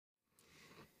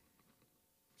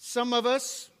Some of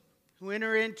us who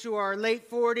enter into our late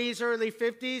 40s, early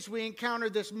 50s, we encounter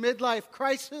this midlife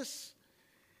crisis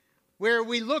where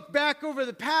we look back over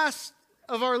the past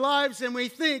of our lives and we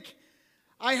think,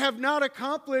 I have not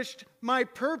accomplished my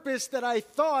purpose that I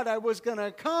thought I was going to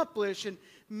accomplish. And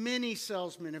many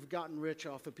salesmen have gotten rich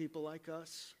off of people like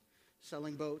us,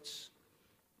 selling boats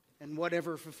and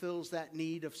whatever fulfills that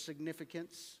need of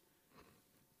significance.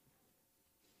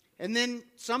 And then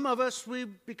some of us, we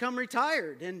become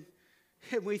retired and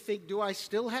we think, do I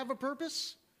still have a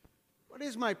purpose? What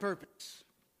is my purpose?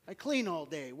 I clean all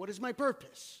day. What is my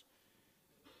purpose?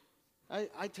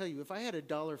 I tell you, if I had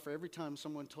 $1 for every time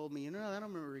someone told me,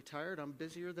 I'm retired, I'm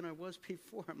busier than I was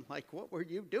before, I'm like, what were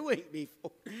you doing before?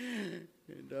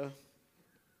 And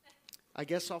I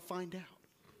guess I'll find out,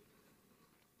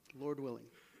 Lord willing.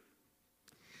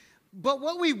 But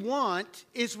what we want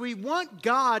is we want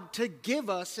God to give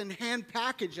us and hand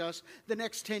package us the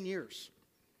next 10 years,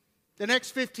 the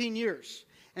next 15 years.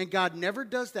 And God never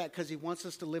does that because he wants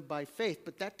us to live by faith.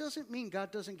 But that doesn't mean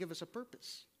God doesn't give us a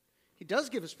purpose. He does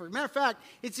give us purpose. Matter of fact,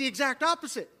 it's the exact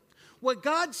opposite. What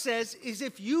God says is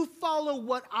if you follow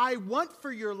what I want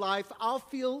for your life, I'll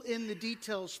fill in the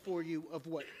details for you of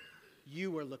what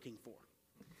you are looking for.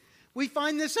 We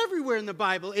find this everywhere in the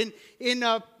Bible. In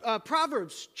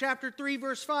Proverbs chapter 3,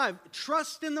 verse 5,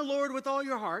 trust in the Lord with all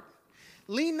your heart.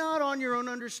 Lean not on your own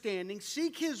understanding.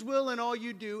 Seek his will in all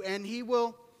you do, and he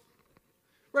will...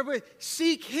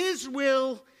 Seek his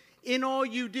will in all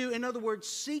you do. In other words,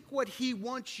 seek what he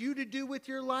wants you to do with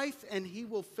your life, and he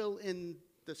will fill in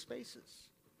the spaces.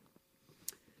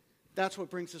 That's what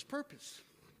brings us purpose.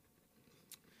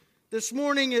 This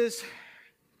morning is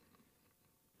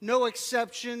no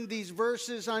exception. These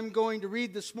verses I'm going to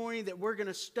read this morning that we're going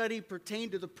to study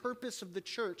pertain to the purpose of the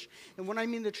church. And when I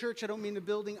mean the church, I don't mean the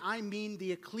building. I mean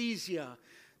the ecclesia,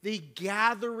 the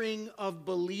gathering of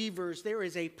believers. There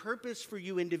is a purpose for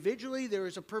you individually. There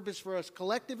is a purpose for us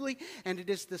collectively. And it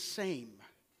is the same.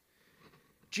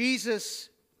 Jesus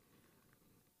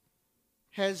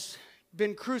has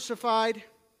been crucified.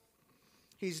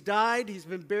 He's died. He's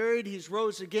been buried. He's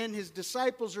rose again. His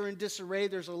disciples are in disarray.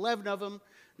 There's 11 of them.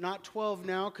 Not 12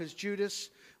 now, because Judas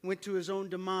went to his own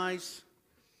demise.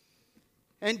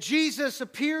 And Jesus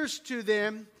appears to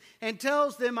them and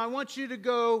tells them, I want you to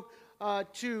go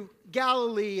to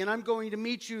Galilee, and I'm going to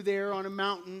meet you there on a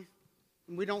mountain.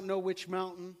 And we don't know which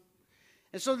mountain.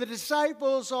 And so the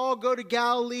disciples all go to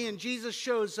Galilee, and Jesus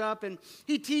shows up, and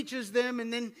he teaches them,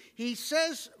 and then he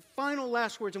says final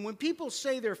last words. And when people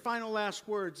say their final last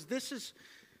words, this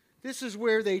is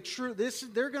where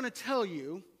they're going to tell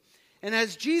you. And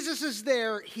as Jesus is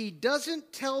there, he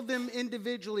doesn't tell them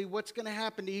individually what's going to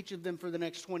happen to each of them for the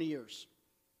next 20 years.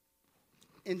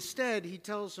 Instead, he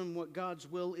tells them what God's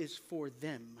will is for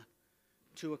them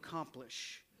to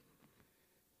accomplish.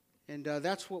 And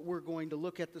that's what we're going to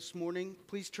look at this morning.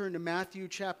 Please turn to Matthew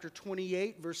chapter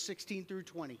 28, verse 16 through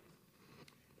 20.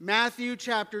 Matthew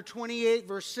chapter 28,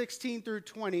 verse 16 through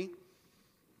 20.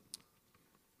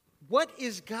 What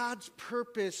is God's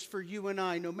purpose for you and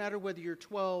I, no matter whether you're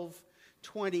 12,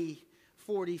 20,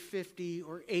 40, 50,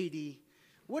 or 80?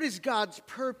 What is God's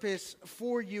purpose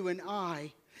for you and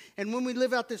I? And when we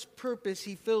live out this purpose,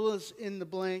 he fills in the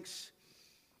blanks.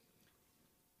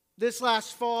 This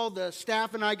last fall, the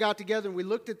staff and I got together and we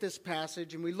looked at this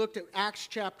passage, and we looked at Acts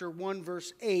chapter 1,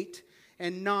 verse 8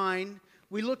 and 9.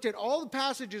 We looked at all the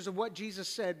passages of what Jesus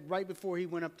said right before he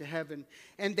went up to heaven,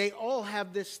 and they all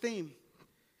have this theme.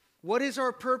 What is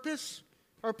our purpose?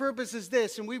 Our purpose is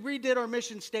this, and we redid our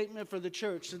mission statement for the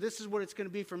church, so this is what it's going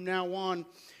to be from now on.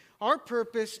 Our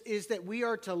purpose is that we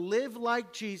are to live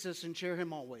like Jesus and share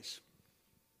him always.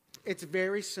 It's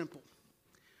very simple.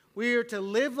 We are to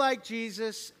live like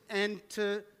Jesus and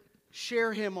to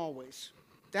share him always.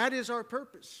 That is our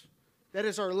purpose. That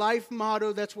is our life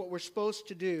motto. That's what we're supposed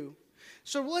to do.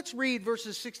 So let's read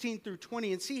verses 16 through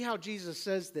 20 and see how Jesus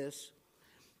says this.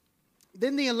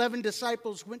 Then the 11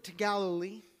 disciples went to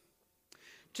Galilee,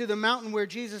 to the mountain where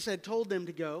Jesus had told them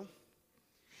to go.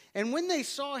 And when they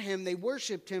saw him, they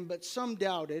worshipped him, but some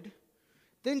doubted.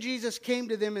 Then Jesus came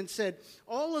to them and said,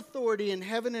 all authority in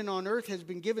heaven and on earth has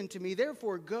been given to me.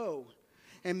 Therefore go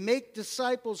and make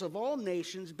disciples of all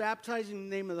nations, baptizing in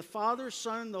the name of the Father,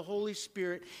 Son, and the Holy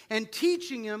Spirit, and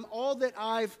teaching them all that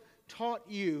I've taught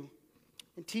you,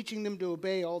 and teaching them to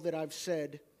obey all that I've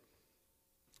said.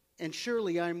 And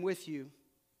surely I am with you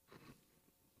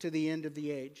to the end of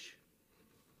the age.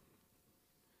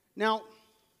 Now,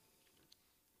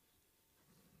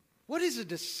 what is a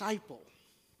disciple?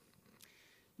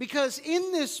 Because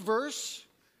in this verse,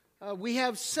 we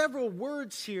have several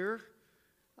words here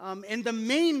And the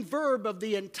main verb of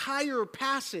the entire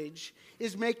passage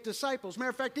is make disciples.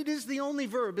 Matter of fact, it is the only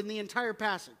verb in the entire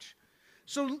passage.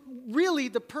 So really,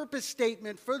 the purpose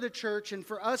statement for the church and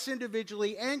for us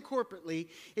individually and corporately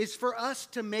is for us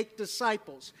to make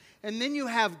disciples. And then you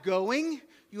have going,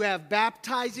 you have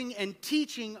baptizing, and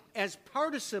teaching as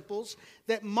participles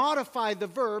that modify the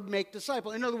verb make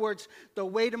disciple. In other words, the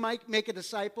way to make a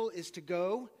disciple is to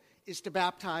go, is to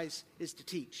baptize, is to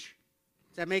teach.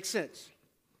 Does that make sense?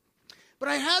 But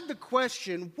I had the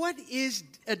question, what is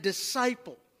a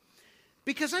disciple?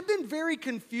 Because I've been very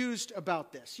confused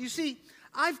about this. You see,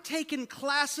 I've taken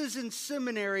classes in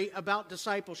seminary about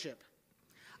discipleship.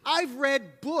 I've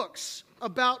read books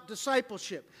about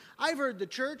discipleship. I've heard the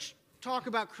church talk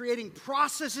about creating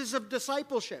processes of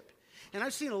discipleship. And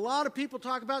I've seen a lot of people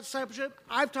talk about discipleship.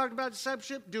 I've talked about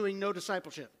discipleship, doing no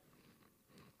discipleship.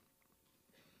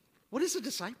 What is a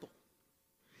disciple?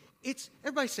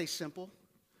 Everybody say simple.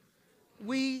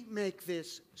 We make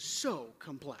this so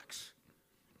complex.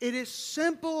 It is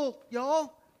simple,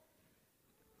 y'all.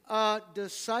 A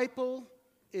disciple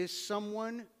is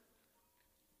someone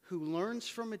who learns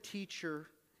from a teacher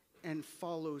and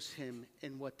follows him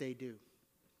in what they do.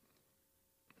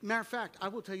 Matter of fact, I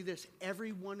will tell you this,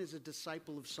 everyone is a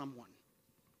disciple of someone.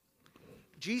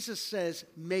 Jesus says,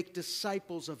 make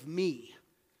disciples of me.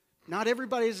 Not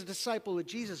everybody is a disciple of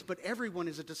Jesus, but everyone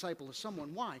is a disciple of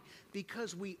someone. Why?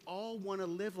 Because we all want to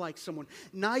live like someone.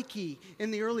 Nike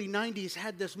in the early 90s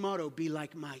had this motto, be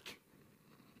like Mike.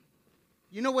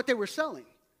 You know what they were selling?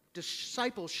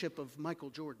 Discipleship of Michael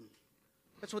Jordan.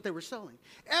 That's what they were selling.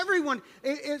 Everyone,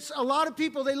 it's a lot of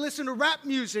people, they listen to rap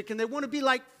music and they want to be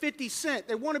like 50 Cent.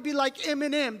 They want to be like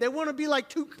Eminem. They want to be like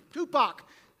Tupac.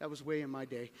 That was way in my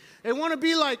day. They want to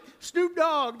be like Snoop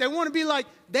Dogg. They want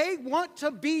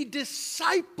to be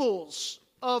disciples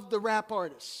of the rap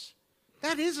artists.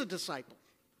 That is a disciple.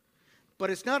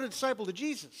 But it's not a disciple of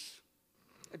Jesus.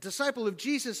 A disciple of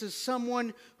Jesus is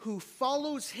someone who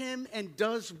follows him and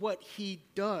does what he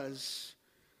does.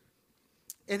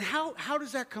 And how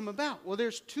does that come about? Well,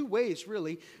 there's two ways,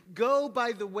 really. Go,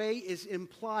 by the way, is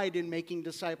implied in making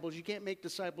disciples. You can't make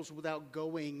disciples without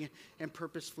going and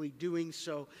purposefully doing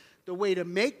so. The way to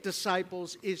make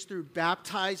disciples is through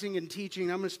baptizing and teaching.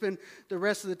 I'm going to spend the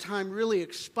rest of the time really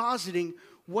expositing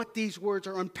what these words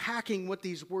are, unpacking what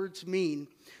these words mean.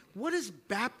 What does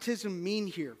baptism mean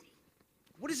here?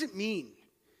 What does it mean?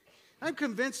 I'm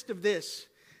convinced of this.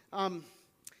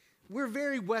 We're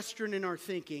very Western in our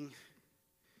thinking.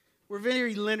 We're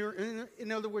very literal.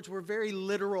 In other words, we're very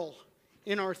literal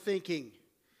in our thinking.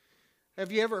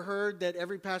 Have you ever heard that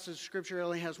every passage of Scripture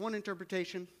only has one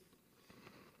interpretation?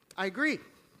 I agree.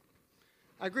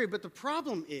 But the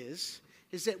problem is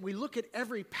that we look at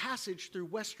every passage through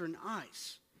Western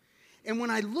eyes. And when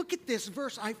I look at this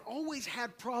verse, I've always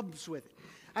had problems with it.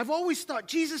 I've always thought,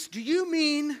 Jesus, do you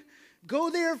mean go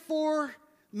therefore,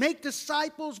 make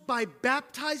disciples by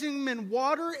baptizing them in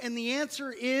water? And the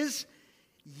answer is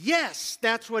yes,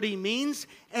 that's what he means,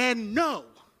 and no.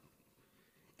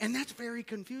 And that's very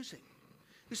confusing.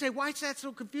 You say, why is that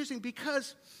so confusing?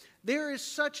 Because there is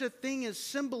such a thing as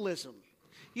symbolism.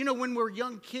 You know, when we're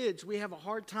young kids, we have a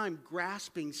hard time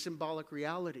grasping symbolic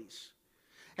realities.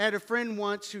 I had a friend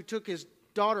once who took his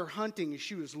daughter hunting as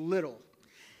she was little.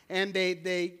 And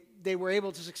they were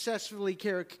able to successfully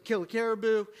kill a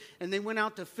caribou. And they went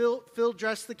out to field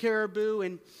dress the caribou.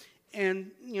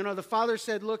 And you know, the father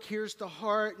said, look, here's the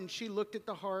heart. And she looked at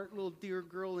the heart, little dear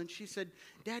girl, and she said,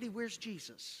 Daddy, where's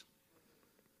Jesus?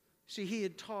 See, he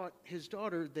had taught his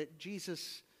daughter that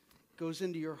Jesus goes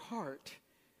into your heart.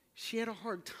 She had a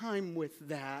hard time with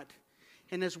that.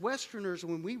 And as Westerners,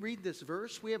 when we read this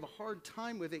verse, we have a hard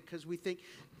time with it because we think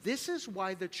this is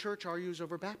why the church argues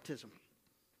over baptism.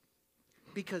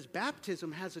 Because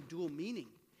baptism has a dual meaning.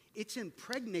 It's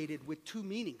impregnated with two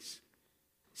meanings.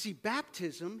 See,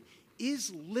 baptism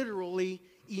is literally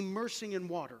immersing in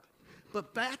water.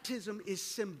 But baptism is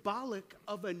symbolic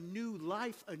of a new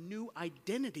life, a new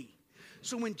identity.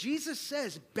 So when Jesus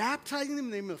says baptizing them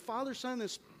in the name of the Father, Son,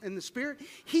 and the Spirit,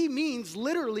 he means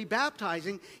literally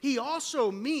baptizing. He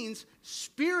also means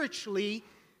spiritually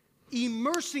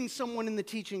immersing someone in the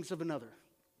teachings of another.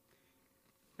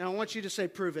 Now I want you to say,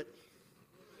 prove it.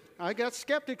 I got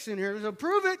skeptics in here, so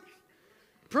prove it.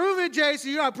 Prove it, JC.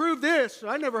 You got to prove this.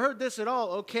 I never heard this at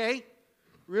all. Okay.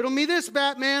 Riddle me this,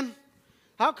 Batman.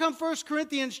 How come 1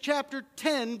 Corinthians chapter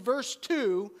 10, verse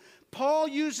 2, Paul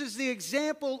uses the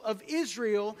example of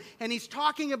Israel, and he's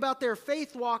talking about their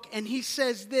faith walk, and he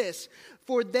says this,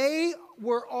 for they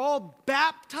were all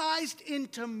baptized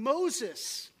into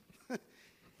Moses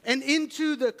and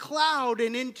into the cloud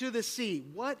and into the sea.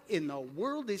 What in the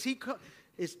world is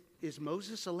Is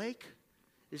Moses a lake?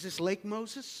 Is this Lake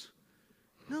Moses?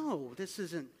 No, this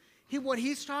isn't. What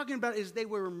he's talking about is they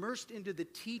were immersed into the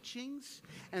teachings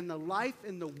and the life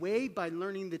and the way by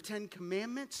learning the 10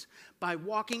 Commandments, by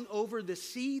walking over the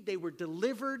sea. They were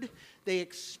delivered. They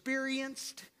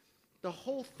experienced. The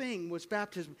whole thing was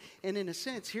baptism. And in a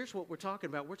sense, here's what we're talking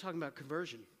about. We're talking about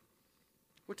conversion.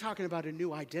 We're talking about a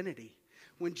new identity.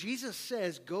 When Jesus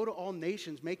says, go to all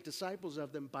nations, make disciples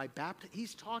of them by baptism,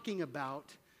 he's talking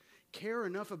about care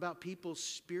enough about people's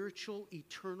spiritual,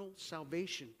 eternal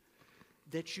salvation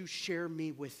that you share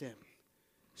me with them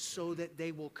so that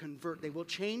they will convert. They will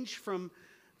change from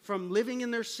living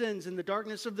in their sins, in the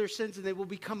darkness of their sins, and they will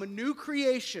become a new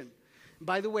creation.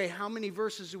 By the way, how many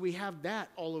verses do we have that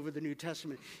all over the New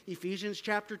Testament? Ephesians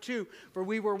chapter 2, for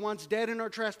we were once dead in our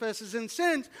trespasses and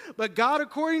sins, but God,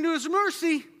 according to his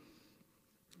mercy,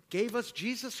 gave us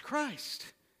Jesus Christ.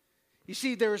 You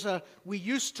see, we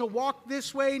used to walk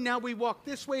this way, now we walk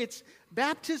this way.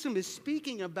 Baptism is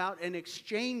speaking about an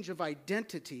exchange of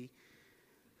identity.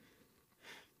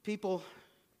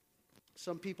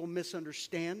 Some people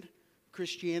misunderstand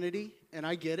Christianity, and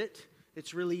I get it.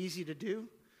 It's really easy to do,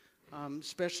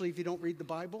 especially if you don't read the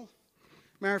Bible.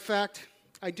 Matter of fact,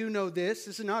 I do know this.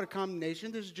 This is not a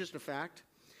condemnation. This is just a fact.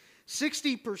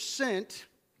 60%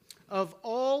 of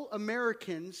all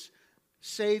Americans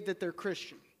say that they're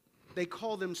Christian. They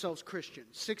call themselves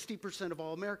Christians, 60% of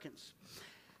all Americans.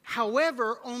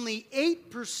 However, only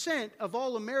 8% of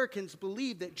all Americans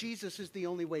believe that Jesus is the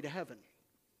only way to heaven.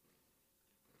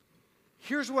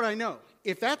 Here's what I know.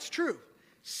 If that's true,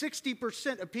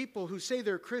 60% of people who say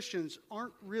they're Christians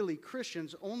aren't really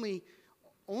Christians. Only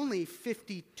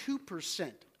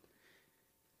 52%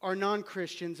 are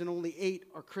non-Christians and only 8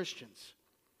 are Christians.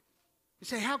 You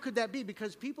say, how could that be?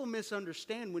 Because people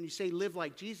misunderstand when you say live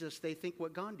like Jesus, they think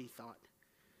what Gandhi thought.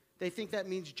 They think that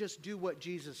means just do what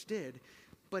Jesus did.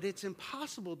 But it's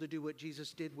impossible to do what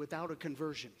Jesus did without a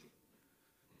conversion.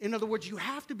 In other words, you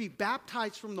have to be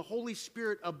baptized from the Holy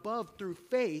Spirit above through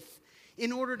faith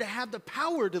in order to have the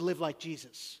power to live like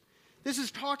Jesus. This is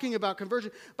talking about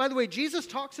conversion. By the way, Jesus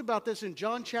talks about this in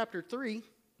John chapter 3.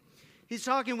 He's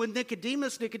talking with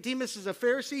Nicodemus. Nicodemus is a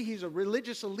Pharisee. He's a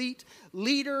religious elite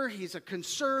leader. He's a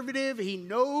conservative. He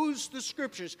knows the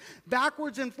scriptures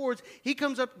backwards and forwards. He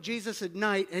comes up to Jesus at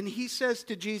night and he says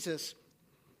to Jesus,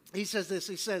 he says this,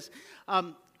 he says,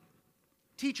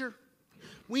 Teacher,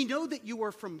 we know that you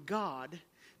are from God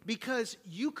because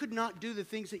you could not do the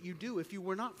things that you do if you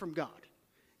were not from God.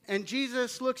 And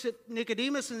Jesus looks at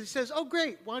Nicodemus and he says, oh,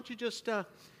 great. Why don't you just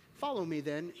follow me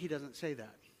then? He doesn't say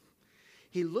that.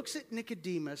 He looks at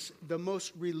Nicodemus, the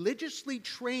most religiously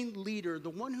trained leader, the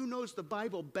one who knows the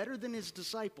Bible better than his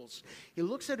disciples. He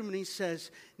looks at him and he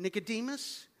says,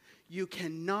 Nicodemus, you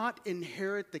cannot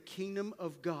inherit the kingdom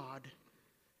of God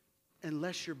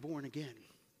unless you're born again.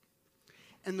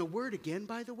 And the word again,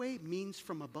 by the way, means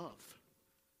from above.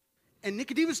 And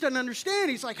Nicodemus doesn't understand.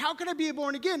 He's like, how can I be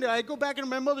born again? Did I go back into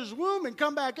my mother's womb and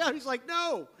come back out? He's like,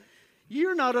 no,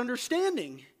 you're not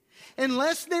understanding.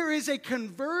 Unless there is a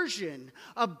conversion,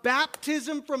 a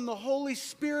baptism from the Holy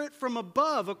Spirit from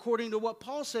above, according to what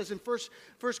Paul says in 1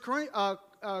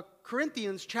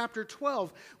 Corinthians chapter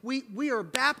 12, we are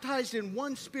baptized in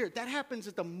one Spirit. That happens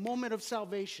at the moment of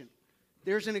salvation.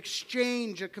 There's an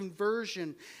exchange, a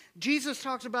conversion. Jesus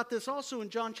talks about this also in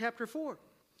John chapter 4.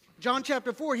 John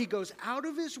chapter 4, he goes out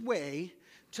of his way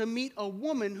to meet a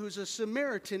woman who's a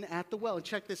Samaritan at the well. And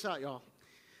check this out, y'all.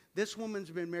 This woman's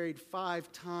been married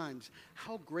 5 times.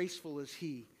 How graceful is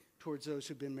he towards those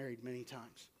who've been married many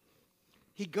times?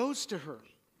 He goes to her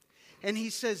and he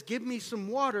says, give me some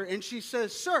water. And she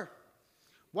says, sir,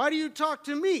 why do you talk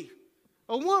to me,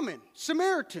 a woman,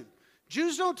 Samaritan?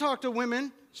 Jews don't talk to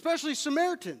women, especially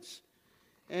Samaritans.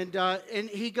 And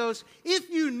he goes, if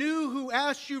you knew who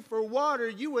asked you for water,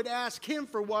 you would ask him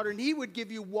for water, and he would give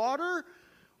you water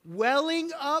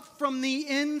welling up from the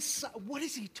inside. What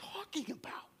is he talking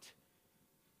about?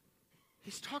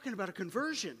 He's talking about a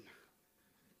conversion.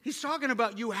 He's talking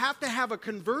about you have to have a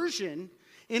conversion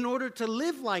in order to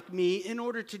live like me, in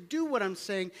order to do what I'm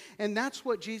saying. And that's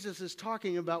what Jesus is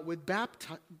talking about with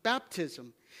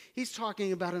baptism. He's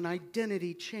talking about an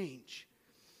identity change.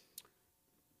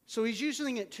 So he's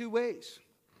using it 2 ways.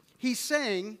 He's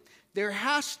saying there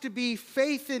has to be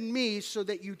faith in me so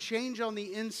that you change on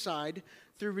the inside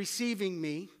through receiving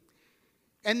me.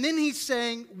 And then he's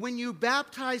saying when you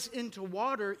baptize into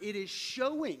water, it is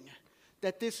showing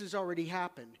that this has already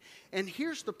happened. And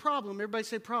here's the problem. Everybody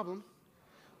say problem.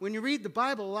 When you read the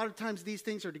Bible, a lot of times these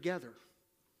things are together.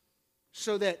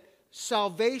 So that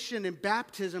salvation and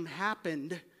baptism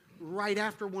happened right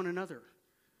after one another.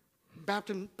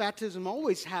 Baptism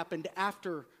always happened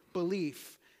after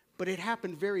belief, but it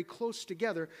happened very close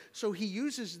together. So he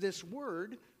uses this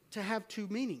word to have two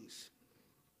meanings.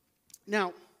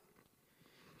 Now,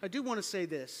 I do want to say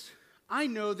this. I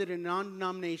know that in a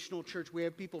non-denominational church, we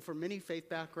have people from many faith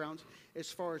backgrounds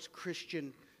as far as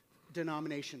Christian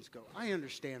denominations go. I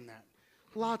understand that.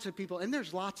 Lots of people, and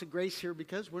there's lots of grace here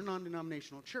because we're a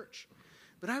non-denominational church.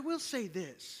 But I will say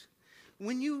this.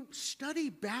 When you study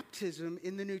baptism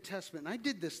in the New Testament, and I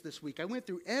did this week. I went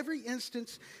through every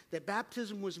instance that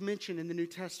baptism was mentioned in the New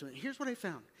Testament. Here's what I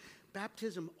found.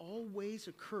 Baptism always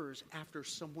occurs after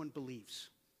someone believes.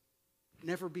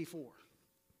 Never before.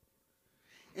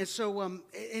 And so,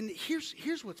 and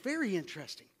here's what's very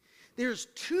interesting. There's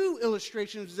two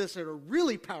illustrations of this that are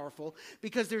really powerful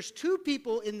because there's two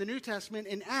people in the New Testament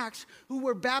in Acts who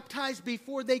were baptized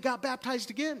before they got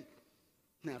baptized again.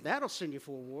 Now, that'll send you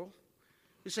for a whirl.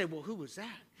 You say, well, who was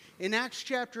that? In Acts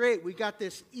chapter 8, we got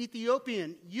this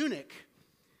Ethiopian eunuch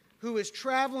who is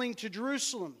traveling to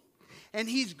Jerusalem. And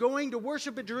he's going to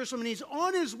worship at Jerusalem, and he's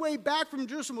on his way back from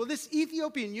Jerusalem. Well, this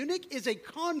Ethiopian eunuch is a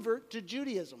convert to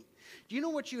Judaism. Do you know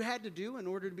what you had to do in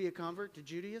order to be a convert to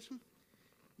Judaism?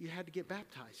 You had to get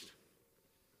baptized.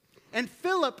 And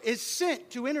Philip is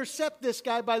sent to intercept this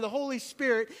guy by the Holy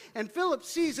Spirit. And Philip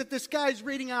sees that this guy's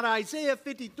reading out Isaiah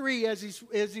 53 as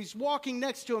he's walking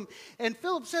next to him. And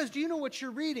Philip says, do you know what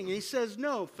you're reading? And he says,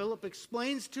 no. Philip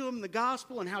explains to him the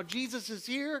gospel and how Jesus is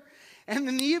here. And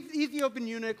then the Ethiopian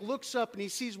eunuch looks up and he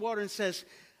sees water and says,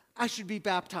 I should be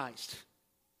baptized.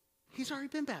 He's already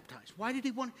been baptized. Why did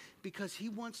he want? Because he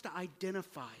wants to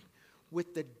identify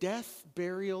with the death,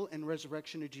 burial, and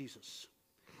resurrection of Jesus.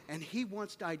 And he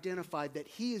wants to identify that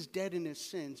he is dead in his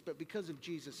sins, but because of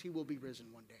Jesus, he will be risen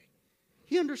one day.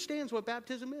 He understands what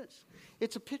baptism is.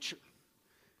 It's a picture.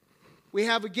 We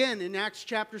have again in Acts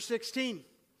chapter 16.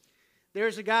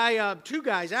 There's a guy, two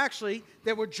guys actually,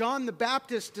 that were John the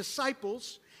Baptist's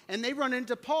disciples, and they run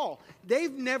into Paul.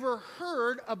 They've never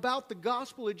heard about the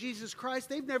gospel of Jesus Christ.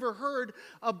 They've never heard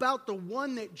about the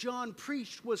one that John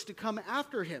preached was to come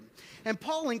after him. And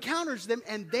Paul encounters them,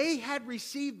 and they had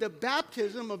received the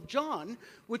baptism of John,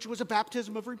 which was a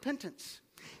baptism of repentance.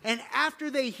 And after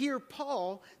they hear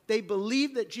Paul, they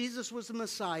believe that Jesus was the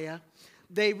Messiah.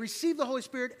 They receive the Holy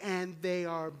Spirit, and they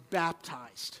are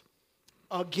baptized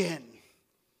again.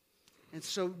 And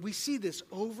so we see this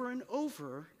over and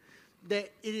over,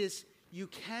 that it is, you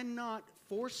cannot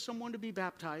force someone to be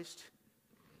baptized.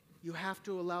 You have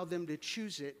to allow them to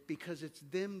choose it because it's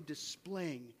them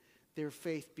displaying their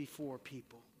faith before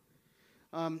people.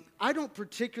 I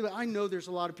know there's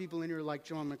a lot of people in here like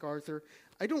John MacArthur.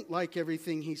 I don't like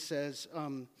everything he says.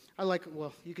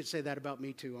 Well, you could say that about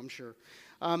me too, I'm sure.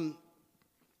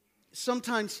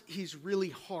 Sometimes he's really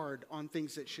hard on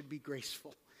things that should be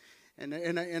graceful. And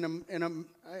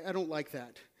I don't like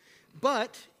that.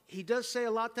 But he does say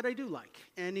a lot that I do like.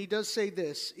 And he does say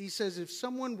this. He says, if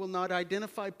someone will not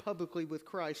identify publicly with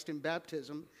Christ in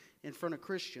baptism in front of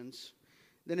Christians,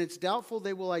 then it's doubtful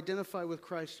they will identify with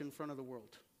Christ in front of the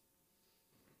world.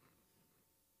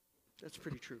 That's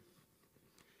pretty true.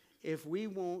 If we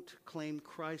won't claim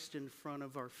Christ in front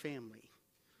of our family,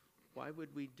 why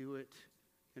would we do it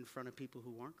in front of people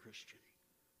who aren't Christian?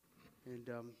 And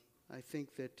I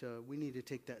think that we need to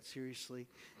take that seriously.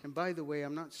 And by the way,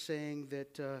 I'm not saying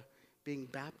that being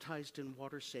baptized in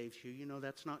water saves you. You know,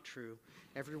 that's not true.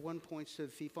 Everyone points to the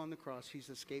thief on the cross. He's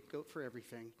the scapegoat for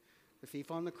everything. The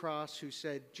thief on the cross who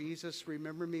said, Jesus,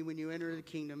 remember me when you enter the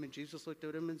kingdom. And Jesus looked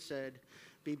at him and said,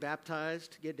 be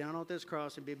baptized, get down off this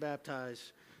cross and be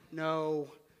baptized. No,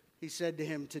 he said to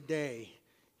him, today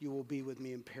you will be with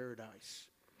me in paradise.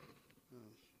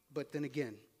 But then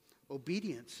again,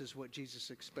 obedience is what Jesus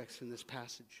expects in this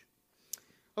passage.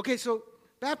 Okay, so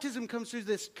baptism comes through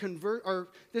this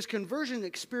conversion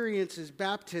experience is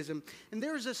baptism. And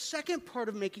there is a second part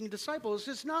of making disciples.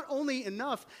 It's not only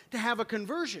enough to have a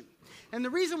conversion. And the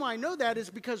reason why I know that is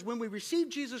because when we receive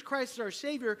Jesus Christ as our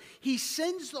Savior, He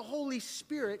sends the Holy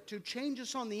Spirit to change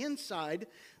us on the inside.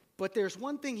 But there's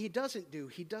one thing He doesn't do.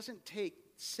 He doesn't take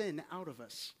sin out of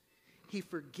us. He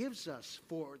forgives us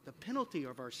for the penalty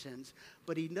of our sins,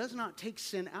 but He does not take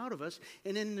sin out of us.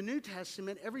 And in the New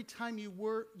Testament, every time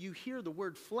you hear the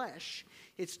word flesh,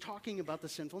 it's talking about the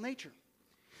sinful nature.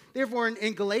 Therefore,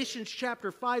 in Galatians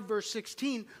chapter 5, verse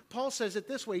 16, Paul says it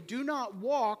this way, do not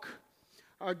walk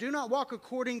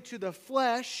according to the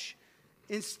flesh,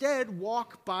 instead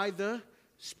walk by the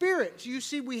Spirit. You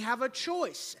see, we have a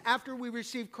choice after we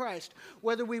receive Christ,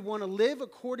 whether we want to live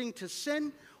according to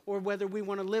sin or whether we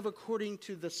want to live according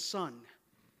to the Son.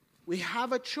 We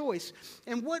have a choice.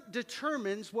 And what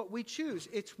determines what we choose?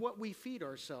 It's what we feed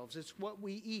ourselves. It's what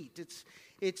we eat.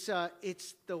 It's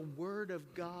the Word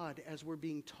of God as we're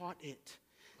being taught it.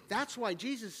 That's why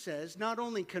Jesus says, not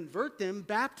only convert them,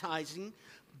 baptizing,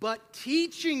 but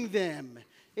teaching them.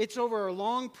 It's over a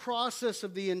long process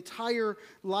of the entire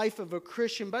life of a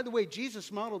Christian. By the way,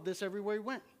 Jesus modeled this everywhere he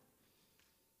went.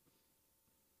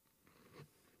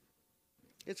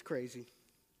 It's crazy.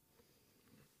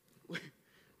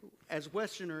 As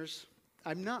Westerners,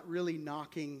 I'm not really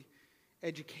knocking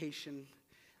education.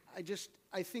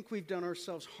 I think we've done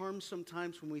ourselves harm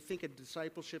sometimes when we think of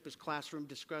discipleship as classroom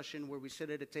discussion where we sit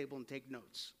at a table and take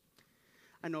notes.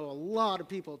 I know a lot of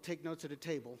people take notes at a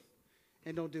table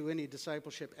and don't do any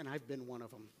discipleship, and I've been one of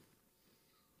them.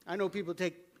 I know people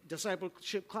take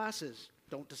discipleship classes,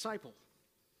 don't disciple.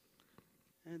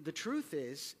 And the truth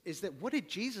is that what did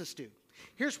Jesus do?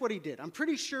 Here's what he did. I'm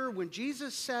pretty sure when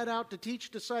Jesus set out to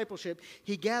teach discipleship,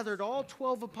 he gathered all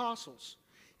 12 apostles.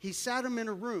 He sat them in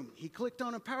a room. He clicked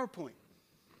on a PowerPoint.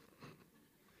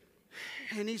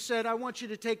 And he said, I want you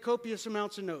to take copious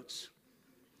amounts of notes.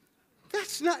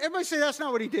 Everybody say that's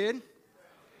not what he did.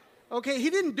 Okay, he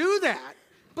didn't do that,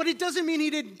 but it doesn't mean he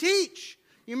didn't teach.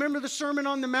 You remember the Sermon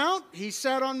on the Mount? He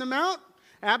sat on the Mount.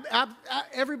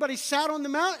 Everybody sat on the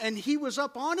Mount, and he was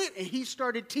up on it, and he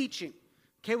started teaching.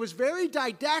 Okay, it was very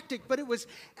didactic, but it was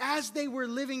as they were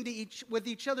living with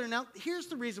each other. Now, here's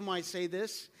the reason why I say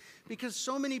this. Because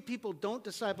so many people don't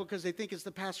disciple because they think it's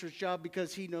the pastor's job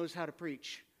because he knows how to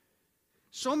preach.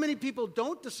 So many people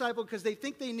don't disciple because they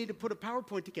think they need to put a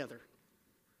PowerPoint together.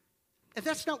 And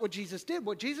that's not what Jesus did.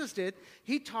 What Jesus did,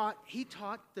 he taught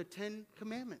the 10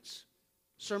 Commandments.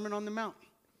 Sermon on the Mount.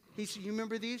 You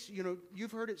remember these? You know,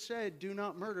 you've heard it said, do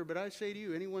not murder, but I say to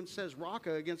you, anyone says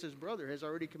raka against his brother has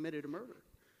already committed a murder.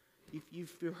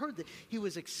 You've heard that. He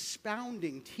was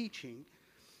expounding, teaching.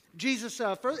 Jesus,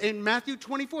 in Matthew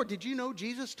 24, did you know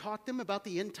Jesus taught them about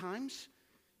the end times?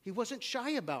 He wasn't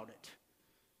shy about it.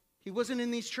 He wasn't in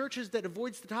these churches that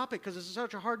avoids the topic because it's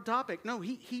such a hard topic. No,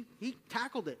 he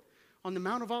tackled it on the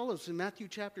Mount of Olives in Matthew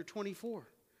chapter 24.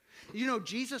 You know,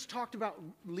 Jesus talked about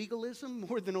legalism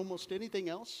more than almost anything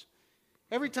else.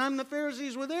 Every time the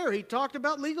Pharisees were there, he talked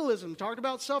about legalism, talked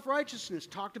about self-righteousness,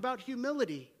 talked about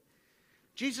humility.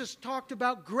 Jesus talked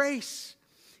about grace.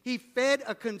 He fed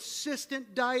a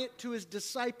consistent diet to his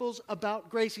disciples about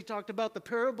grace. He talked about the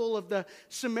parable of the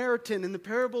Samaritan and the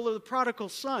parable of the prodigal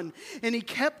son. And he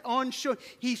kept on showing.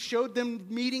 He showed them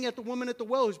meeting at the woman at the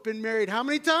well who's been married how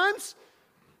many times?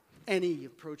 And he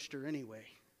approached her anyway.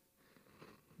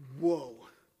 Whoa.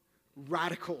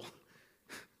 Radical.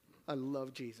 I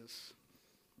love Jesus.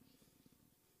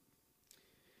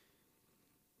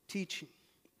 Teaching.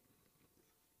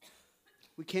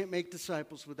 We can't make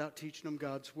disciples without teaching them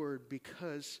God's word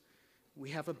because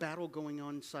we have a battle going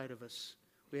on inside of us.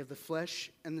 We have the flesh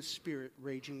and the spirit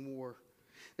raging war.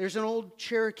 There's an old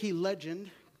Cherokee legend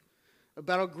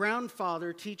about a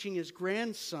grandfather teaching his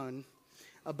grandson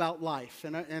about life.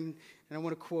 And I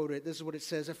want to quote it. This is what it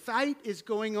says. A fight is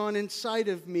going on inside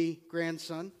of me,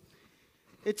 grandson.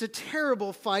 It's a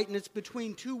terrible fight, and it's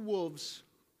between two wolves.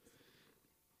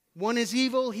 One is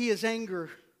evil, he is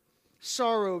anger.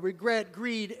 Sorrow, regret,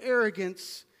 greed,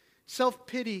 arrogance,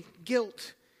 self-pity,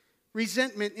 guilt,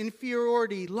 resentment,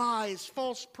 inferiority, lies,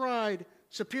 false pride,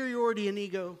 superiority, and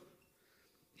ego.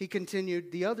 He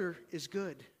continued, the other is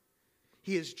good.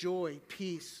 He is joy,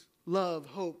 peace, love,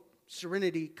 hope,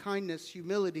 serenity, kindness,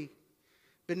 humility,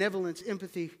 benevolence,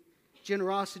 empathy,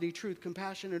 generosity, truth,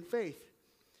 compassion, and faith.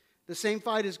 The same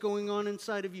fight is going on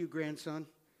inside of you, grandson,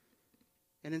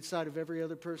 and inside of every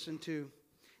other person too.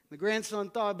 The grandson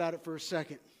thought about it for a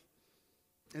second.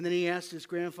 And then he asked his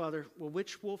grandfather, well,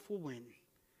 which wolf will win?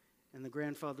 And the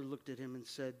grandfather looked at him and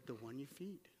said, the one you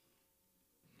feed.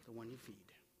 The one you feed.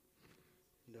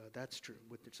 And, that's true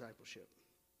with discipleship.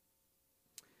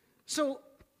 So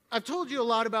I've told you a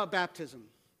lot about baptism.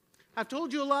 I've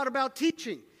told you a lot about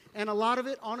teaching. And a lot of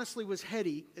it, honestly, was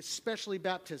heady, especially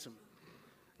baptism.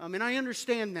 And I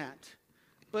understand that.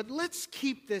 But let's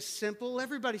keep this simple.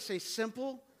 Everybody say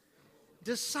simple.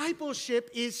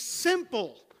 Discipleship is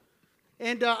simple.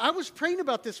 And I was praying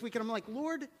about this week, and I'm like,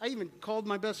 Lord, I even called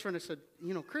my best friend. I said,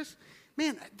 Chris,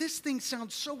 man, this thing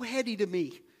sounds so heady to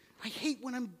me. I hate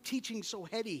when I'm teaching so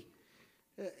heady.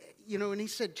 And he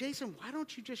said, Jason, why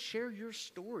don't you just share your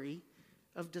story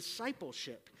of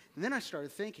discipleship? And then I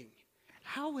started thinking,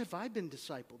 how have I been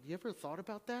discipled? You ever thought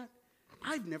about that?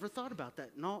 I've never thought about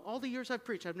that. In all the years I've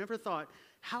preached, I've never thought,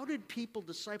 how did people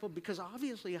disciple? Because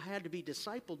obviously I had to be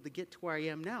discipled to get to where I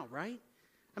am now, right?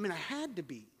 I mean, I had to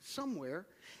be somewhere.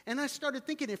 And I started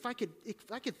thinking if I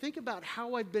could think about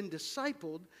how I've been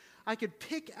discipled, I could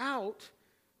pick out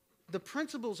the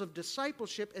principles of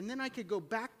discipleship, and then I could go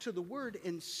back to the Word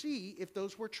and see if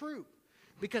those were true.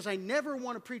 Because I never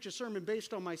want to preach a sermon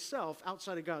based on myself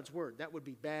outside of God's Word. That would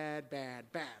be bad,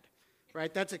 bad, bad.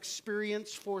 Right? That's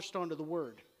experience forced onto the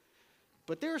Word.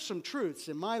 But there are some truths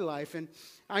in my life, and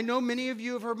I know many of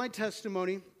you have heard my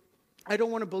testimony. I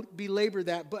don't want to belabor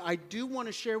that, but I do want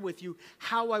to share with you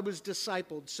how I was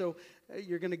discipled. So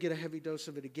you're going to get a heavy dose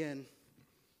of it again.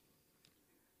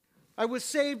 I was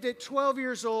saved at 12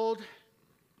 years old,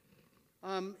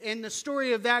 and the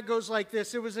story of that goes like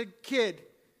this. It was a kid,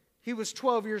 he was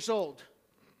 12 years old,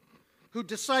 who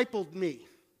discipled me.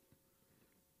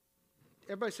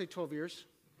 Everybody say 12 years.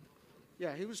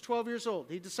 Yeah, he was 12 years old.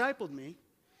 He discipled me.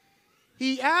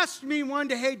 He asked me one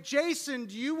day, hey, Jason,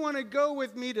 do you want to go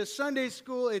with me to Sunday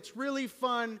school? It's really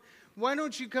fun. Why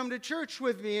don't you come to church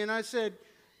with me? And I said,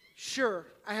 sure.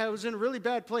 I was in a really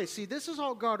bad place. See, this is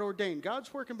all God ordained.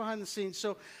 God's working behind the scenes.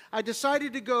 So I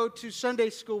decided to go to Sunday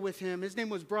school with him. His name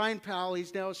was Brian Powell.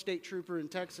 He's now a state trooper in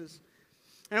Texas.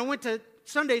 And I went to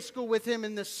Sunday school with him.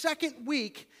 In the second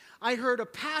week, I heard a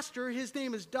pastor. His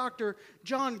name is Dr.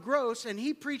 John Gross, and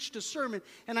he preached a sermon.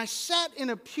 And I sat in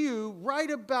a pew right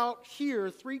about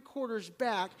here, 3/4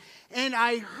 back, and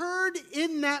I heard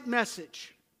in that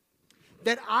message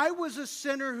that I was a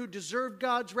sinner who deserved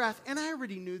God's wrath, and I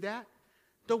already knew that.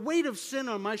 The weight of sin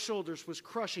on my shoulders was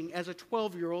crushing as a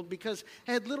 12-year-old because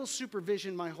I had little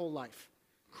supervision my whole life.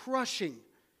 Crushing.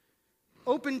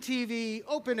 Open TV,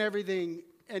 open everything,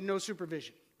 and no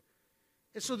supervision.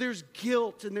 And so there's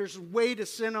guilt and there's weight of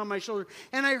sin on my shoulder.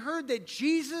 And I heard that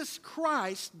Jesus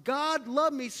Christ, God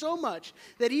loved me so much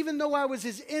that even though I was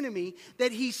his enemy,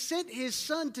 that he sent his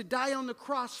son to die on the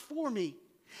cross for me.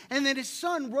 And that his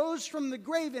son rose from the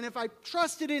grave, and if I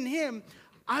trusted in him,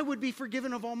 I would be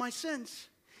forgiven of all my sins.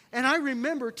 And I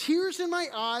remember tears in my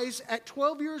eyes at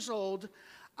 12 years old.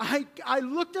 I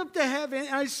looked up to heaven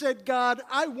and I said, God,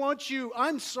 I want you.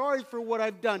 I'm sorry for what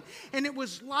I've done. And it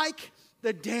was like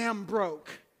the dam broke.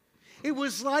 It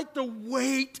was like the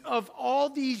weight of all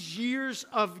these years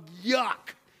of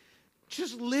yuck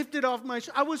just lifted off my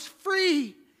shoulders. I was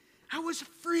free. I was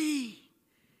free.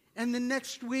 And the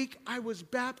next week, I was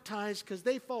baptized because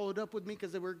they followed up with me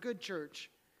because they were a good church.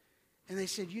 And they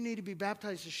said, you need to be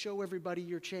baptized to show everybody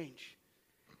your change.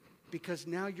 Because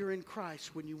now you're in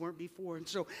Christ when you weren't before. And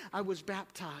so I was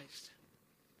baptized.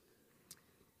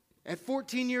 At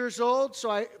 14 years old,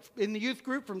 in the youth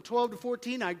group from 12 to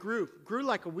 14, I grew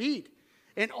like a weed.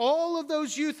 And all of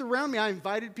those youth around me, I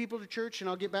invited people to church, and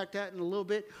I'll get back to that in a little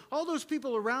bit. All those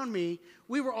people around me,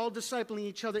 we were all discipling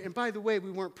each other. And by the way,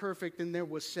 we weren't perfect, and there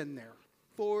was sin there,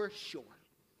 for sure.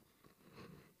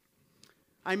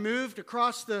 I moved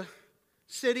across the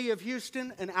city of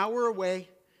Houston, an hour away.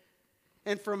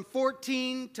 And from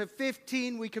 14 to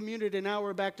 15, we commuted an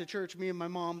hour back to church, me and my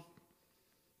mom,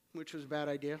 which was a bad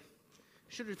idea.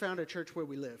 Should have found a church where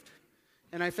we lived.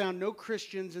 And I found no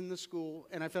Christians in the school,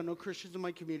 and I found no Christians in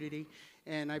my community,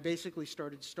 and I basically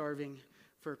started starving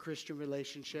for a Christian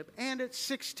relationship. And at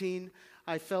 16,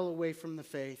 I fell away from the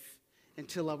faith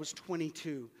until I was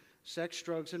 22. Sex,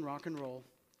 drugs, and rock and roll.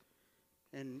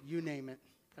 And you name it,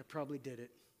 I probably did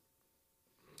it.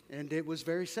 And it was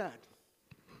very sad.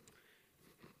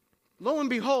 Lo and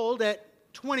behold,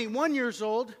 at 21 years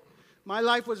old, my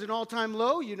life was an all-time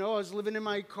low. You know, I was living in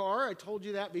my car. I told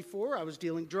you that before. I was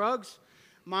dealing drugs.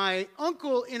 My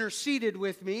uncle interceded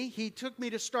with me. He took me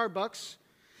to Starbucks.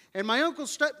 And my uncle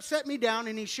set me down,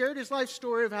 and he shared his life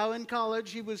story of how in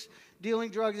college he was dealing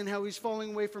drugs and how he was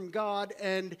falling away from God.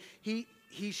 And he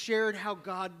shared how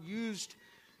God used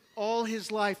all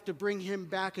his life to bring him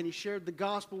back, and he shared the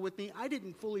gospel with me. I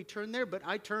didn't fully turn there, but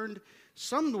I turned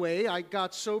some way. I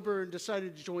got sober and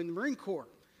decided to join the Marine Corps.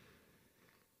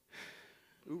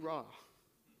 Hoorah.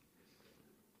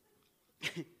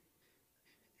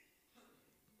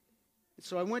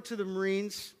 So I went to the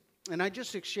Marines, and I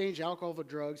just exchanged alcohol for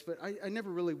drugs, but I never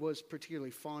really was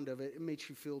particularly fond of it. It made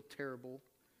you feel terrible.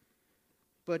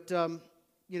 But,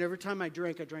 every time I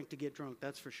drank to get drunk,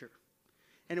 that's for sure.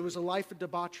 And it was a life of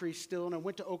debauchery still, and I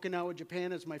went to Okinawa,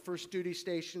 Japan as my first duty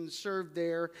station, served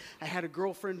there. I had a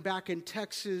girlfriend back in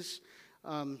Texas.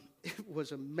 It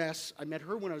was a mess. I met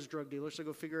her when I was a drug dealer, so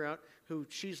go figure out who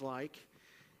she's like.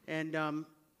 And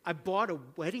I bought a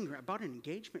wedding ring. I bought an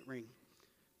engagement ring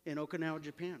in Okinawa,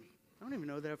 Japan. I don't even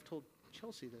know that I've told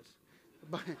Chelsea this.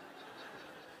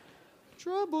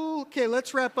 Trouble. Okay,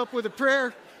 let's wrap up with a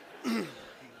prayer.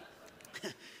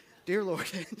 Dear Lord.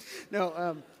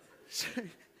 No,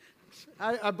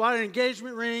 I bought an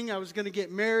engagement ring. I was going to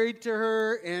get married to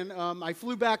her, and I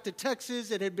flew back to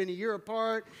Texas. It had been a year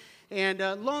apart, And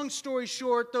long story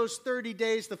short, those 30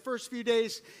 days, the first few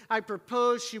days I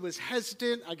proposed, she was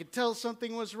hesitant. I could tell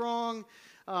something was wrong.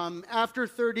 After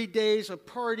 30 days of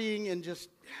partying and just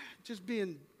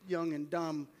being young and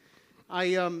dumb,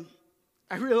 I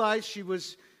realized she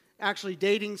was actually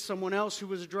dating someone else who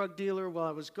was a drug dealer while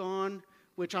I was gone,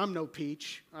 which I'm no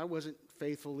peach. I wasn't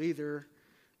faithful either.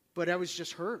 But I was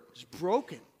just hurt, just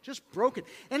broken.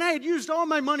 And I had used all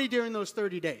my money during those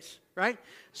 30 days, right?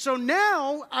 So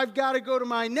now I've got to go to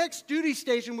my next duty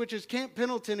station, which is Camp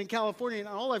Pendleton in California, and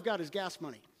all I've got is gas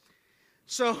money.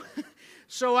 So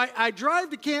I drive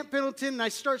to Camp Pendleton, and I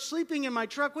start sleeping in my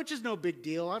truck, which is no big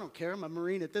deal. I don't care. I'm a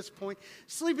Marine at this point.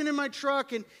 Sleeping in my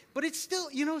truck, but it's still,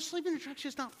 sleeping in a truck's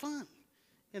just not fun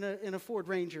in a Ford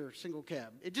Ranger single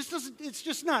cab. It's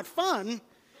just not fun.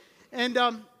 And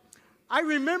I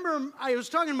remember I was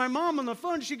talking to my mom on the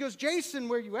phone. She goes, "Jason,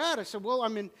 where you at?" I said, "Well,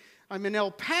 I'm in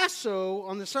El Paso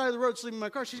on the side of the road sleeping in my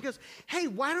car." She goes, "Hey,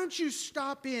 why don't you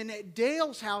stop in at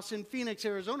Dale's house in Phoenix,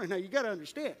 Arizona?" Now, you got to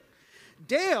understand,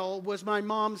 Dale was my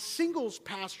mom's singles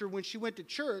pastor when she went to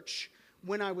church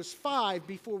when I was 5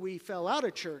 before we fell out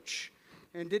of church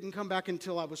and didn't come back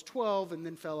until I was 12 and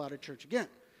then fell out of church again.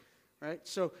 Right?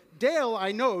 So Dale,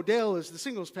 I know Dale is the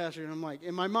singles pastor, and I'm like,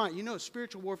 in my mind,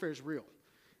 spiritual warfare is real.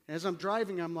 As I'm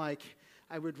driving, I'm like,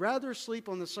 I would rather sleep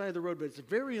on the side of the road, but it's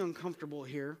very uncomfortable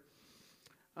here.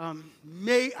 I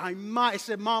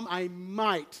said, "Mom, I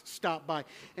might stop by."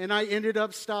 And I ended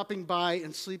up stopping by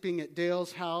and sleeping at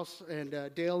Dale's house, and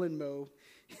Dale and Mo.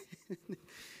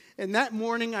 And that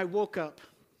morning I woke up,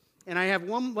 and I have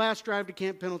one last drive to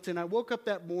Camp Pendleton. I woke up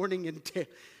that morning, and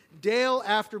Dale,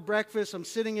 after breakfast, I'm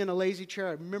sitting in a lazy chair.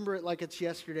 I remember it like it's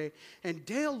yesterday. And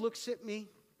Dale looks at me,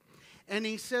 and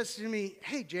he says to me,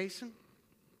 "Hey, Jason,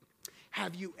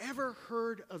 have you ever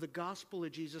heard of the gospel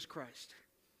of Jesus Christ?"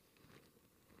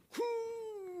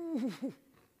 Whew.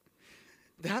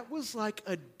 That was like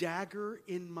a dagger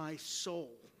in my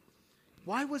soul.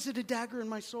 Why was it a dagger in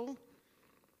my soul?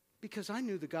 Because I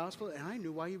knew the gospel, and I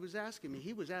knew why he was asking me.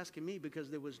 He was asking me because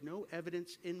there was no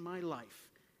evidence in my life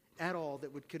at all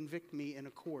that would convict me in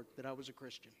a court that I was a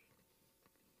Christian.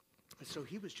 And so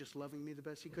he was just loving me the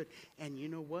best he could. And you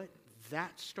know what?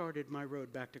 That started my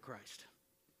road back to Christ.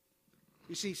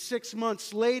 You see, 6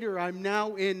 months later, I'm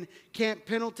now in Camp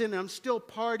Pendleton. I'm still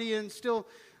partying, still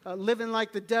living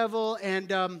like the devil. And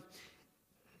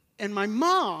my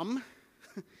mom,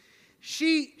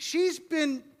 she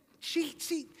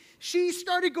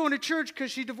started going to church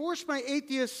because she divorced my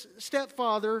atheist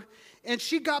stepfather. And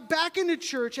she got back into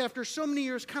church after so many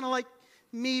years, kind of like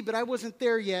me, but I wasn't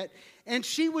there yet. And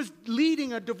she was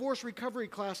leading a divorce recovery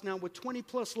class now with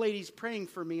 20-plus ladies praying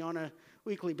for me on a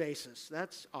weekly basis.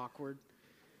 That's awkward.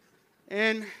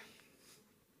 And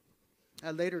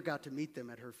I later got to meet them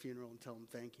at her funeral and tell them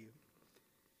thank you.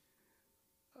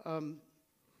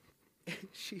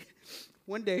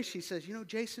 One day she says,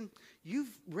 "Jason,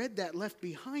 you've read that Left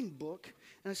Behind book."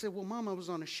 And I said, "Well, Mom, I was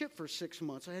on a ship for 6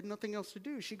 months. I had nothing else to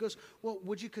do." She goes, "Well,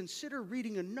 would you consider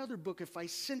reading another book if I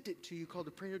sent it to you called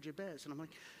The Prayer of Jabez?" And I'm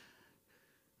like,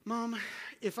 "Mom,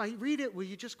 if I read it, will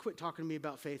you just quit talking to me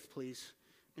about faith, please?"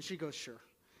 And she goes, "Sure."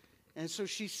 And so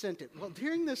she sent it. Well,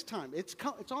 during this time, it's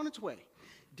on its way.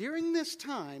 During this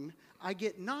time, I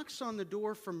get knocks on the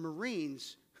door from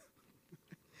Marines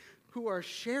who are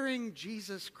sharing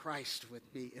Jesus Christ with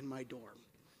me in my dorm.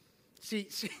 See,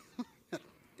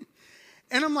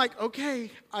 and I'm like,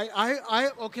 okay,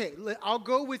 I'll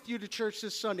go with you to church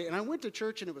this Sunday. And I went to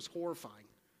church, and it was horrifying.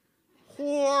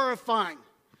 Horrifying.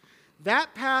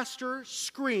 That pastor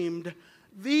screamed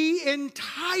the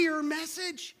entire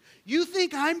message. "You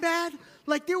think I'm bad?"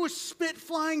 Like there was spit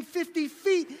flying 50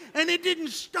 feet, and it didn't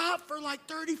stop for like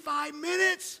 35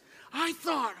 minutes. I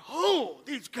thought, "Oh,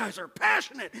 these guys are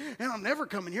passionate, and I'm never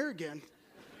coming here again."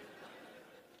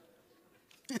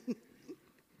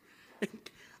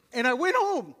 And I went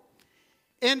home,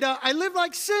 and I lived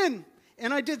like sin,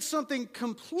 and I did something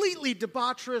completely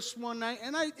debaucherous one night,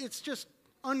 and it's just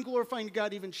unglorifying to God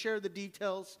to even share the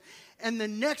details. And the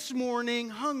next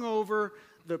morning, hungover,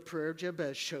 the Prayer of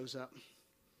Jabez shows up.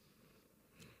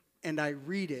 And I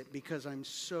read it because I'm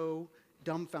so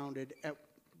dumbfounded at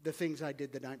the things I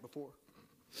did the night before.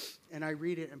 And I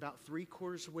read it about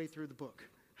 3/4 of the way through the book.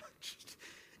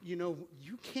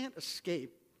 You can't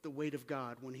escape the weight of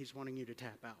God when he's wanting you to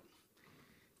tap out.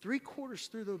 3/4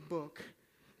 through the book,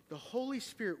 the Holy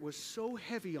Spirit was so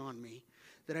heavy on me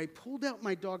that I pulled out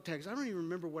my dog tags. I don't even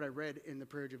remember what I read in the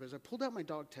Prayer of Jabez. I pulled out my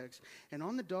dog tags, and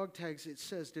on the dog tags it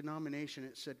says denomination.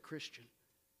 It said Christian.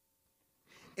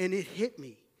 And it hit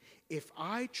me. If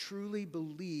I truly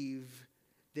believe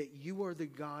that you are the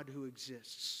God who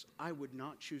exists, I would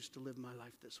not choose to live my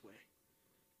life this way.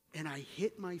 And I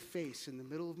hit my face in the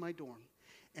middle of my dorm,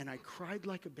 and I cried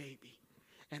like a baby.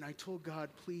 And I told God,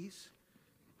 please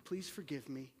forgive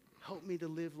me. Help me to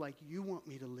live like you want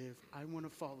me to live. I want to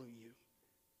follow you.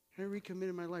 And I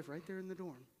recommitted my life right there in the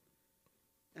dorm.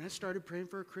 And I started praying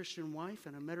for a Christian wife,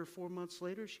 and I met her 4 months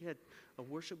later. She had a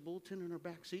worship bulletin in her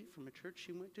back seat from a church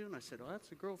she went to, and I said, oh, that's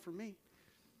the girl for me.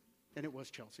 And it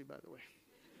was Chelsea, by the way.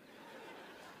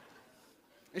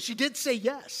 And she did say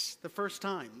yes the first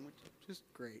time, which is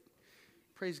just great.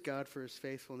 Praise God for his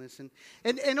faithfulness.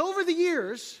 And over the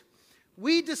years,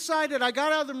 we decided, I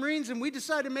got out of the Marines, and we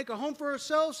decided to make a home for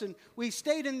ourselves, and we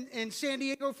stayed in San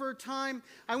Diego for a time.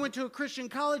 I went to a Christian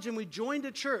college, and we joined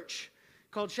a church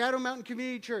called Shadow Mountain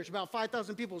Community Church, about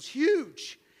 5,000 people. It's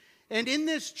huge. And in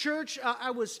this church,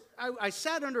 I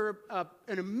sat under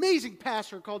an amazing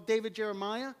pastor called David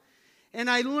Jeremiah, and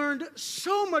I learned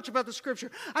so much about the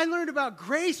Scripture. I learned about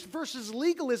grace versus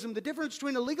legalism, the difference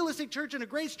between a legalistic church and a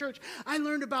grace church. I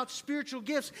learned about spiritual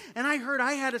gifts, and I heard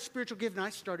I had a spiritual gift, and I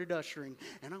started ushering,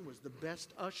 and I was the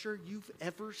best usher you've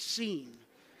ever seen.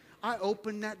 I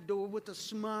opened that door with a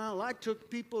smile. I took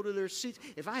people to their seats.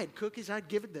 If I had cookies, I'd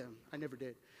give it them. I never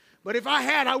did. But if I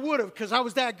had, I would have, because I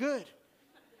was that good.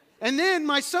 And then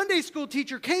my Sunday school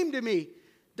teacher came to me,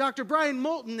 Dr. Brian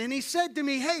Moulton, and he said to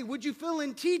me, hey, would you fill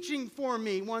in teaching for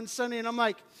me one Sunday? And I'm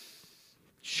like,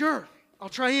 sure, I'll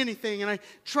try anything. And I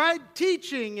tried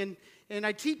teaching, and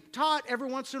I taught every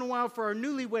once in a while for our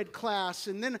newlywed class.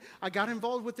 And then I got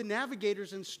involved with the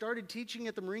navigators and started teaching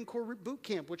at the Marine Corps boot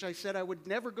camp, which I said I would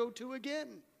never go to again.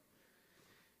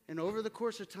 And over the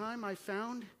course of time, I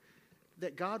found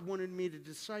that God wanted me to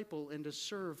disciple and to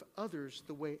serve others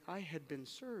the way I had been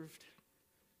served.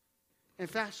 And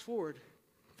fast forward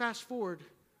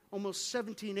almost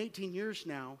 17, 18 years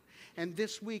now, and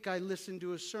this week I listened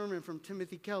to a sermon from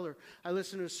Timothy Keller. I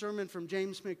listened to a sermon from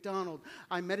James MacDonald.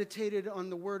 I meditated on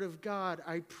the Word of God.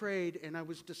 I prayed, and I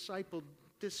was discipled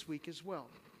this week as well.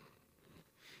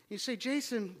 You say,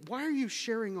 Jason, why are you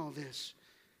sharing all this?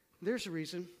 There's a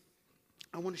reason.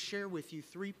 I want to share with you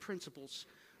 3 principles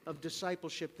of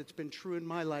discipleship that's been true in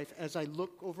my life as I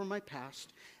look over my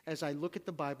past, as I look at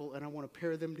the Bible, and I want to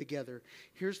pair them together.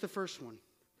 Here's the first one.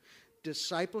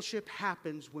 Discipleship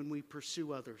happens when we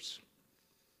pursue others.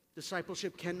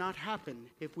 Discipleship cannot happen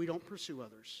if we don't pursue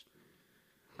others.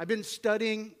 I've been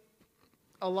studying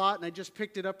a lot, and I just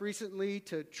picked it up recently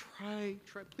to try.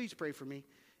 Please pray for me.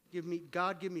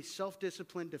 God, give me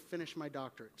self-discipline to finish my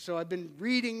doctorate. So I've been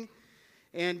reading,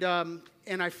 and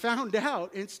I found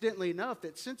out, incidentally enough,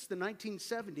 that since the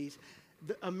 1970s,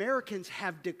 the Americans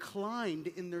have declined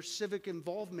in their civic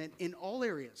involvement in all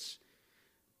areas.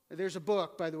 There's a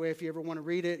book, by the way, if you ever want to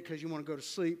read it because you want to go to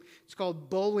sleep. It's called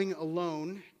Bowling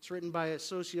Alone. It's written by a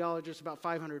sociologist, about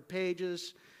 500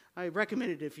 pages. I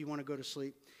recommend it if you want to go to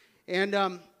sleep.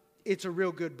 And it's a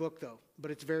real good book, though,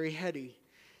 but it's very heady.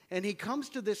 And he comes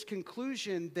to this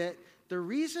conclusion that the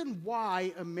reason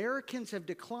why Americans have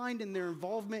declined in their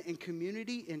involvement in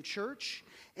community, in church,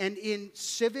 and in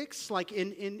civics, like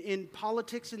in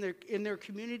politics, in their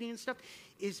community and stuff,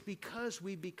 is because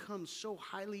we become so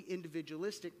highly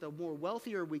individualistic. The more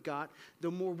wealthier we got, the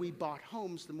more we bought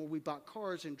homes, the more we bought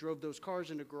cars and drove those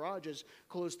cars into garages,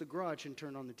 closed the garage, and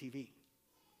turned on the TV.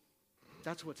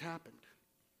 That's what's happened.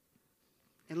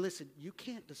 And listen, you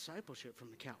can't discipleship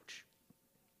from the couch.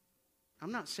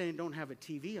 I'm not saying don't have a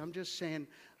TV. I'm just saying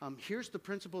here's the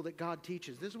principle that God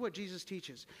teaches. This is what Jesus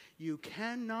teaches. You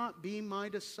cannot be my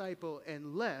disciple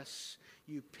unless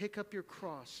you pick up your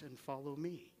cross and follow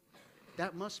me.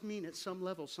 That must mean at some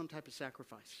level some type of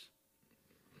sacrifice.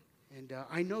 And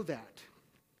I know that.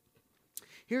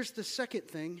 Here's the second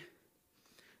thing.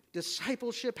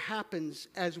 Discipleship happens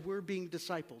as we're being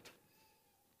discipled.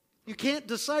 You can't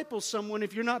disciple someone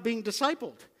if you're not being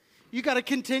discipled. You got to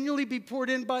continually be poured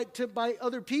in by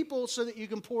other people so that you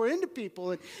can pour into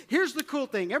people. And here's the cool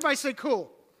thing. Everybody say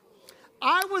cool.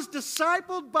 I was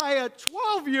discipled by a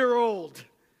 12-year-old.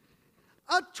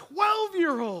 A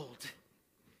 12-year-old.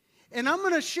 And I'm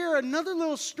going to share another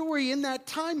little story in that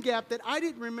time gap that I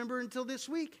didn't remember until this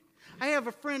week. I have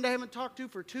a friend I haven't talked to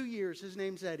for 2 years. His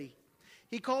name's Eddie.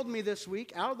 He called me this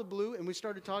week out of the blue, and we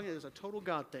started talking. It was a total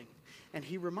God thing. And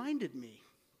he reminded me.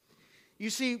 You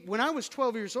see, when I was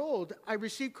 12 years old, I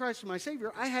received Christ as my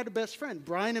Savior. I had a best friend.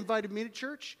 Brian invited me to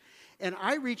church, and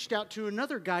I reached out to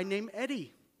another guy named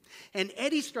Eddie. And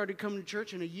Eddie started coming to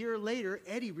church, and a year later,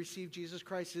 Eddie received Jesus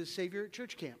Christ as Savior at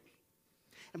church camp.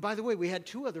 And by the way, we had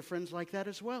 2 other friends like that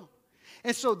as well.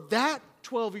 And so that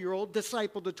 12-year-old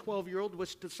discipled a 12-year-old,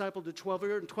 which discipled a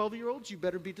 12-year-old, and 12-year-olds, you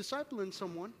better be discipling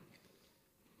someone.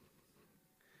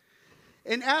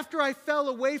 And after I fell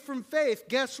away from faith,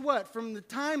 guess what? From the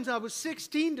times I was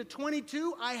 16 to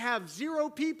 22, I have 0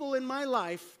 people in my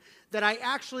life that I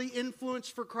actually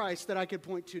influenced for Christ that I could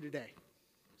point to today.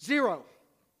 0.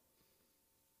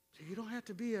 So you don't have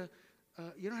to be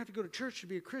you don't have to go to church to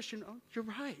be a Christian. Oh, you're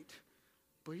right.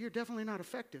 But you're definitely not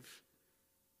effective.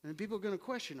 And people are going to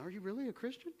question, are you really a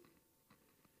Christian?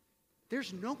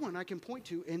 There's no one I can point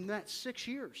to in that 6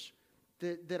 years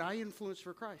that I influenced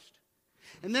for Christ.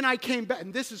 And then I came back,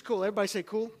 and this is cool. Everybody say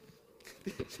cool.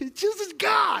 This is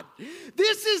God.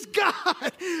 This is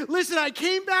God. Listen, I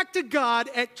came back to God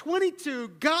at 22,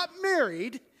 got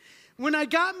married. When I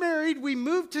got married, we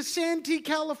moved to Santee,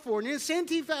 California.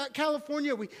 Santee,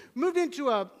 California, we moved into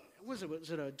a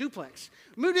duplex.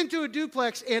 Moved into a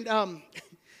duplex, and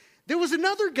there was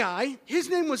another guy. His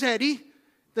name was Eddie.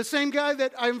 The same guy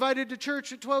that I invited to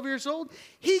church at 12 years old.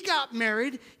 He got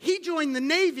married. He joined the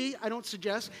Navy. I don't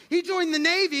suggest. He joined the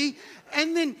Navy,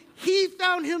 and then he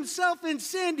found himself in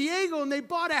San Diego, and they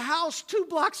bought a house 2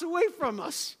 blocks away from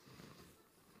us.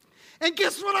 And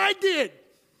guess what I did?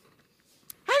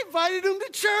 I invited him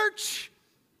to church,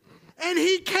 and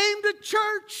he came to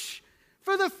church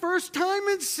for the first time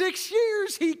in 6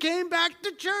 years. He came back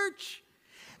to church.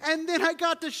 And then I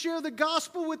got to share the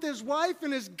gospel with his wife,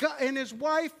 and his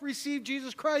wife received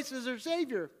Jesus Christ as her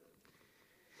Savior.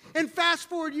 And fast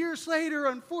forward years later,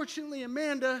 unfortunately,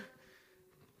 Amanda,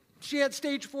 she had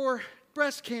stage 4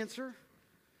 breast cancer.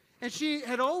 And she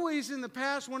had always in the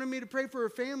past wanted me to pray for her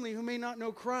family who may not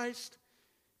know Christ.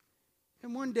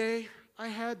 And one day, I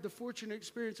had the fortunate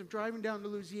experience of driving down to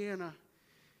Louisiana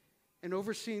and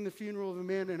overseeing the funeral of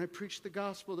Amanda, and I preached the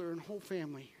gospel to her whole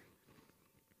family.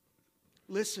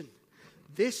 Listen,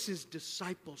 this is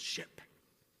discipleship.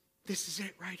 This is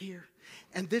it right here.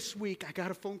 And this week, I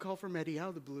got a phone call from Eddie out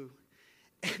of the blue.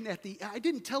 And I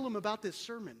didn't tell him about this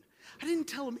sermon. I didn't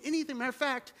tell him anything. Matter of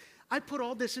fact, I put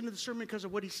all this into the sermon because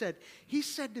of what he said. He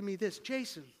said to me this,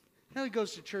 Jason, now he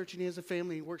goes to church and he has a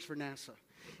family, he works for NASA.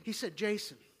 He said,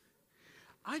 Jason,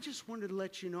 I just wanted to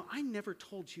let you know, I never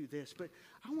told you this, but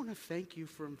I want to thank you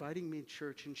for inviting me to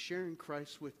church and sharing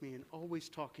Christ with me and always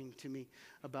talking to me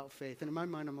about faith. And in my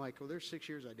mind, I'm like, well, there's 6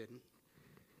 years I didn't.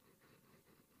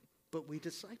 But we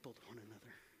discipled one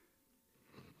another.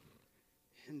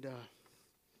 And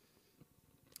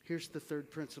here's the third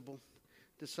principle.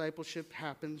 Discipleship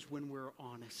happens when we're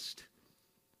honest.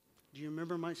 Do you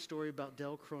remember my story about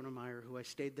Del Cronemeyer, who I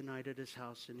stayed the night at his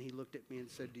house, and he looked at me and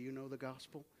said, do you know the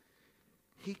gospel?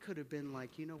 He could have been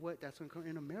like, you know what, that's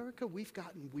in America, we've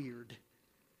gotten weird,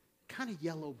 kind of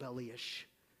yellow belly-ish.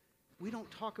 We don't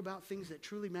talk about things that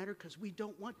truly matter because we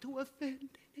don't want to offend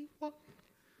anyone.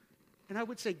 And I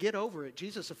would say, get over it.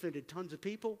 Jesus offended tons of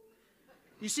people.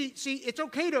 You see, it's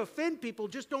okay to offend people,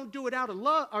 just don't do it out of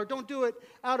love, or don't do it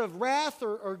out of wrath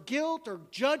or guilt or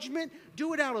judgment.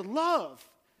 Do it out of love.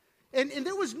 And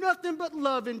there was nothing but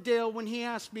love in Dale when he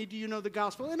asked me, do you know the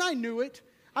gospel? And I knew it.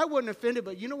 I wasn't offended,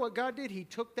 but you know what God did? He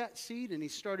took that seed and he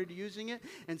started using it,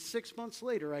 and 6 months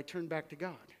later, I turned back to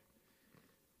God.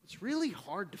 It's really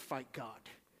hard to fight God.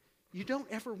 You don't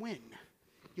ever win.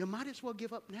 You might as well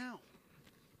give up now.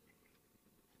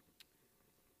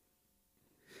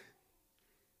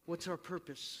 What's our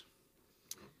purpose?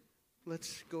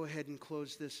 Let's go ahead and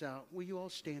close this out. Will you all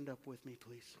stand up with me,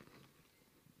 please?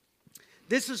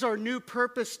 This is our new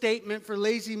purpose statement for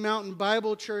Lazy Mountain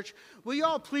Bible Church. Will you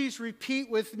all please repeat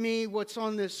with me what's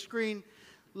on this screen?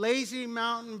 Lazy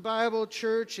Mountain Bible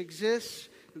Church exists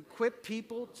to equip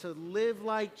people to live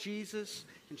like Jesus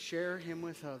and share him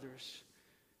with others.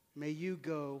 May you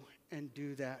go and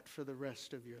do that for the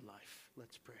rest of your life.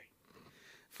 Let's pray.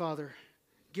 Father,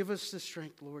 give us the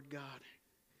strength, Lord God.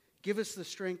 Give us the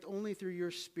strength only through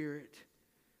your Spirit.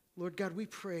 Lord God, we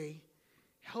pray,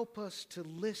 help us to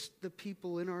list the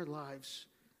people in our lives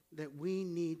that we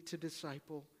need to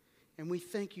disciple. And we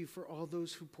thank you for all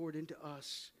those who poured into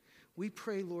us. We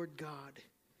pray, Lord God,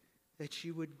 that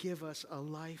you would give us a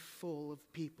life full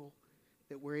of people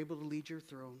that we're able to lead to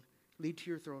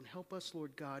your throne. Help us,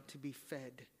 Lord God, to be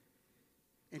fed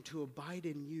and to abide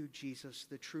in you, Jesus,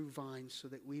 the true vine, so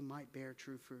that we might bear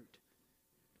true fruit.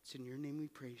 It's in your name we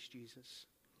praise, Jesus.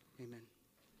 Amen.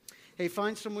 Hey,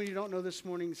 find someone you don't know this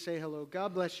morning and say hello.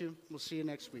 God bless you. We'll see you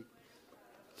next week.